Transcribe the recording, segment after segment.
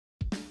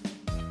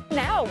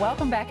Now,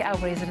 welcome back, our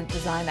resident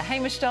designer,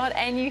 Hamish Dodd,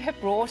 and you have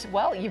brought,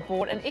 well, you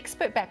brought an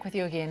expert back with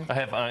you again. I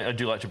have. I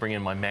do like to bring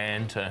in my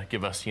man to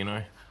give us, you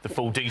know, the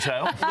full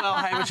detail. Well,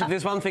 Hamish, if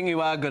there's one thing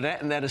you are good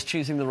at, and that is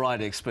choosing the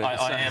right expert.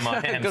 I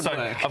am. Good so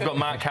work. I've got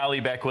Mark Carley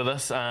back with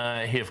us.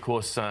 He, of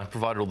course,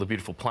 provided all the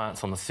beautiful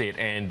plants on the set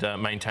and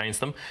maintains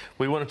them.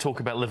 We want to talk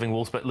about living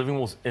walls, but living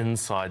walls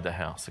inside the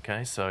house,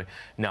 OK? So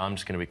now I'm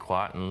just going to be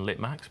quiet and let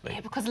Mark speak.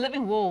 Yeah, because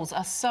living walls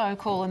are so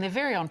cool, and they're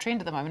very on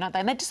trend at the moment, aren't they?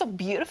 And they just look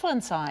beautiful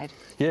inside.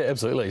 Yeah,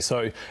 absolutely.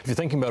 So if you're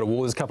thinking about a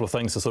wall, there's a couple of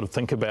things to sort of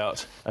think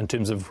about in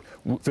terms of,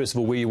 first of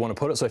all, where you want to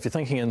put it. So if you're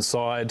thinking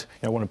inside,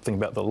 you want to think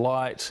about the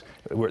light,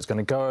 where it's going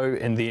to go,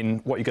 and then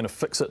what you're going to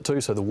fix it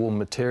to, so the wall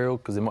material,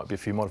 because there might be a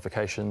few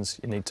modifications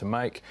you need to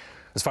make.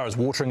 As far as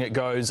watering it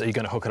goes, are you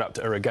going to hook it up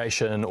to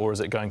irrigation, or is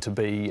it going to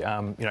be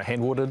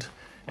hand watered?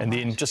 And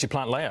then just your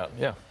plant layout,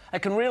 yeah.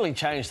 It can really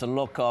change the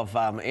look of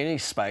any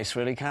space,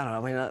 really, can't it?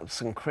 I mean,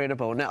 it's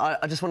incredible. Now,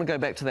 I just want to go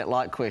back to that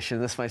light question.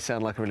 This may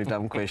sound like a really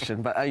dumb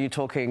question, but are you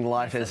talking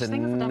light as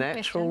in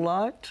natural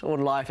light, or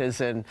light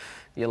as in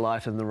your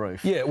light in the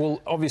roof? Yeah,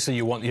 well, obviously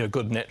you want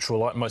good natural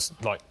light. Most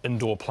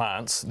indoor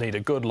plants need a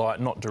good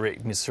light, not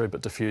direct necessarily,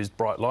 but diffused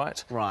bright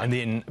light. Right. And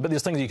then, but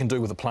there's things you can do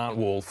with the plant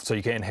wall, so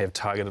you can have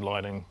targeted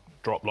lighting,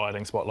 drop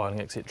lighting, spot lighting,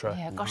 etc.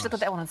 Yeah, gosh, look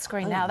at that one on the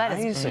screen now. That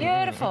is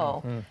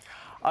beautiful.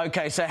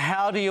 OK, so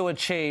how do you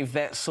achieve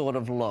that sort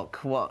of look?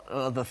 What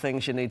are the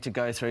things you need to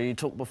go through? You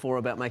talked before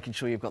about making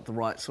sure you've got the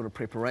right sort of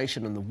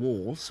preparation in the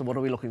walls. So what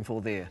are we looking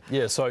for there?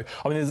 Yeah, so,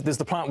 I mean, there's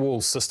the plant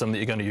wall system that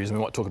you're going to use, and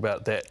we might talk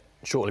about that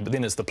shortly, but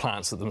then there's the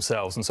plants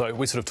themselves. And so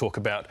we sort of talk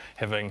about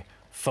having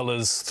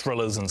fillers,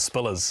 thrillers and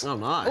spillers. Oh,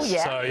 nice. Oh,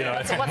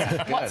 yeah. So,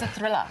 what's a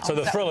thriller? So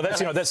the thriller,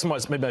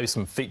 that's maybe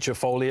some feature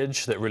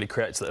foliage that really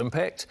creates the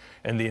impact,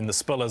 and then the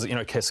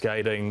spillers,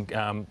 cascading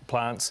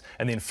plants,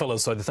 and then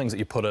fillers, so the things that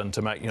you put in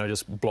to make,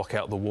 just block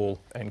out the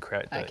wall and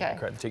create the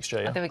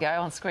texture. Yeah. Oh, there we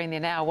go, on screen there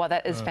now. Well,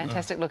 that is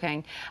fantastic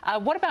looking.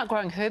 What about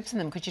growing herbs in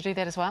them? Could you do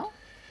that as well?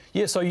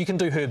 Yeah, so you can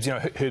do herbs.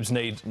 Herbs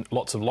need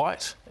lots of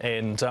light,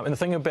 and the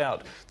thing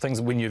about things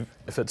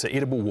if it's an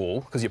edible wall,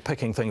 because you're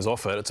picking things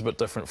off it, it's a bit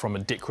different from a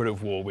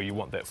decorative wall where you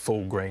want that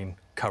full green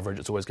coverage.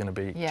 It's always going to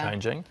be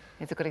changing.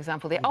 It's a good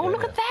example there. Oh,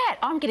 look at that!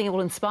 I'm getting all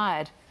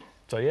inspired.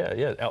 So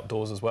yeah,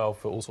 outdoors as well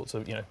for all sorts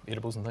of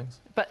edibles and things.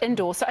 But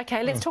indoors. So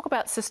OK, let's talk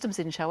about systems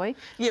then, shall we?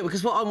 Yeah,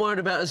 because what I'm worried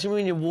about is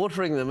when you're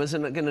watering them,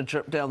 isn't it going to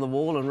drip down the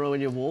wall and ruin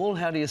your wall?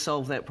 How do you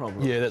solve that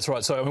problem? Yeah, that's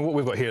right. So I mean, what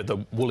we've got here, the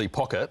Woolly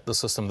Pocket, the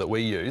system that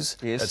we use.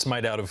 Yes. It's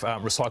made out of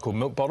recycled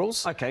milk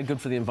bottles. OK, good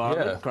for the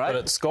environment. Yeah, great. But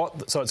it's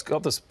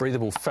got this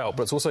breathable felt,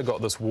 but it's also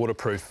got this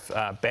waterproof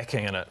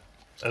backing in it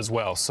as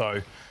well.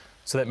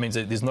 So that means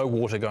that there's no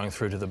water going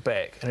through to the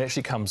back, and it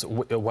actually comes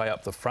way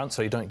up the front,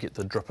 so you don't get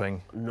the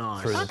dripping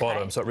through the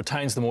bottom. So it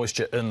retains the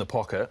moisture in the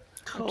pocket.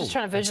 Cool. I'm just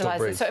trying to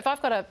visualise it. So if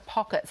I've got a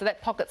pocket, so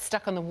that pocket's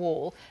stuck on the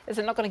wall, is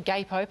it not going to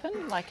gape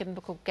open, like it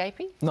look all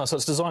gapey? No, so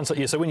it's designed so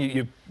so when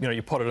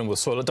you pot it in with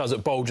soil,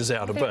 it bulges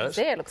out a bit,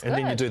 it looks good.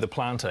 Then you do the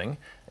planting,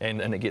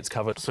 and it gets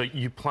covered. So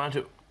you plant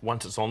it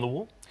once it's on the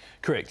wall?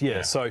 Correct,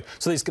 yeah. So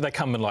they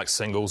come in like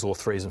singles or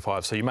 3s and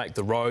 5s. So you make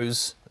the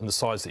rows in the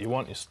size that you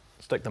want, you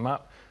stick them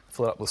up,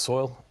 fill it up with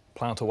soil,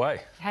 plant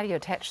away. How do you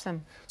attach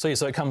them? So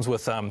it comes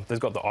with they've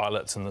got the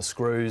eyelets and the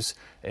screws,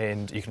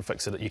 and you can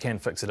fix it. You can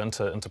fix it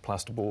into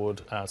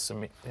plasterboard,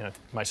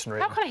 masonry.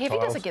 How kind of heavy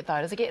does it get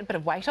though? Does it get a bit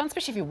of weight on,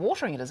 especially if you're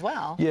watering it as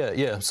well?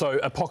 Yeah. So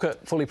a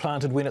pocket fully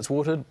planted when it's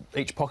watered,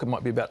 each pocket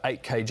might be about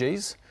 8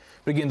 kgs.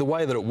 But again, the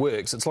way that it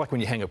works, it's like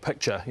when you hang a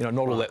picture. Not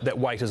all that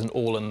weight isn't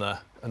all in the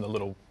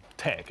little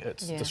tack.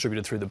 It's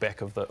distributed through the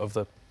back of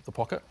the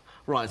pocket.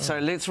 Right. So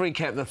let's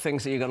recap the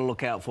things that you've got to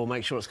look out for.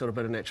 Make sure it's got a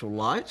bit of natural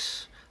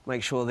light.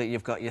 Make sure that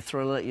you've got your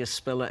thriller, your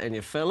spiller and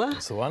your filler.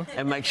 That's the one.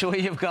 And make sure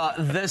you've got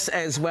this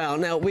as well.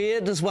 Now,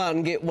 where does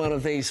one get one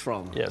of these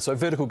from? Yeah, so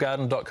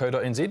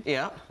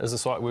verticalgarden.co.nz is the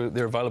site where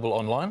they're available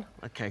online.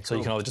 OK, cool. So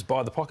you can either just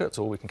buy the pockets,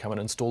 or we can come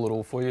and install it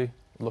all for you,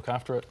 look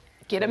after it.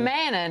 Get a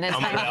man in, as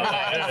Hamish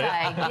likes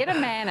to say. Get a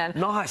man in.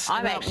 Nice.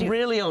 I'm actually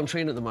really on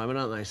trend at the moment,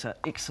 aren't they? So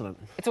excellent.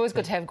 It's always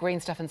good to have green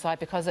stuff inside,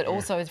 because it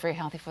also is very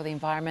healthy for the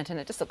environment, and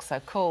it just looks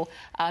so cool.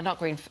 Not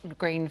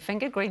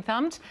green-fingered,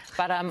 green-thumbed,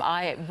 but I'm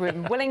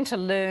willing to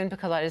learn,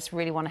 because I just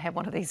really want to have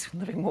one of these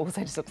living walls.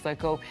 They just look so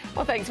cool.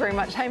 Well, thanks very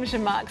much, Hamish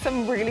and Mark.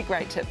 Some really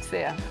great tips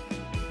there.